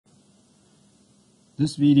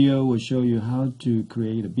This video will show you how to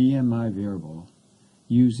create a BMI variable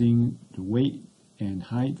using the weight and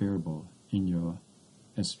height variable in your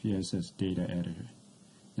SPSS data editor.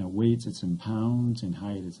 Now weight is in pounds and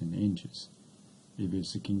height is in inches. If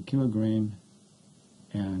it's in kilogram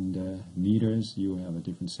and meters, you have a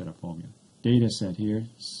different set of formula. Data set here,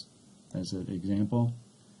 as an example,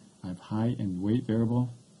 I have height and weight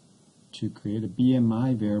variable. To create a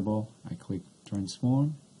BMI variable, I click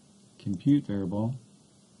Transform, Compute Variable,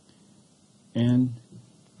 and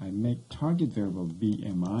I make target variable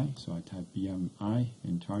BMI, so I type BMI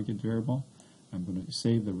in target variable. I'm going to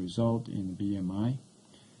save the result in BMI,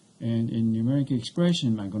 and in numeric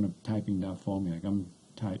expression I'm going to type in that formula. I'm going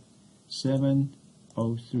to type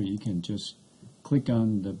 703. You can just click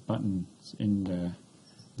on the buttons in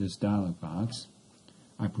this dialog box.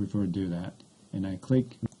 I prefer to do that, and I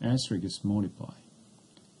click asterisk is multiply.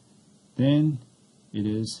 Then it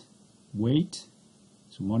is weight,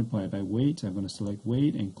 so multiply by weight. I'm going to select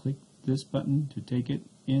weight and click this button to take it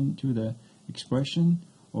into the expression,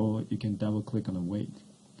 or you can double click on the weight.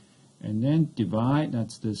 And then divide,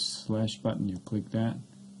 that's this slash button, you click that.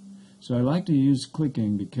 So I like to use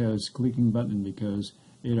clicking button because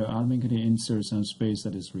it automatically inserts some space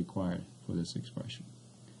that is required for this expression.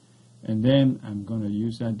 And then I'm going to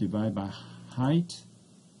use that divide by height.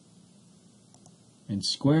 And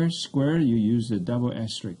square, you use the double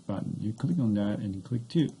asterisk button. You click on that and click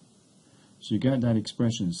 2. So you got that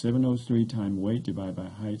expression, 703 times weight divided by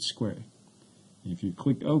height squared. If you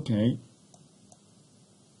click OK,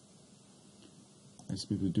 let's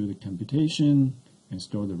be able to do the computation and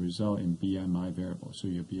store the result in BMI variable. So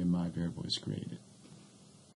your BMI variable is created.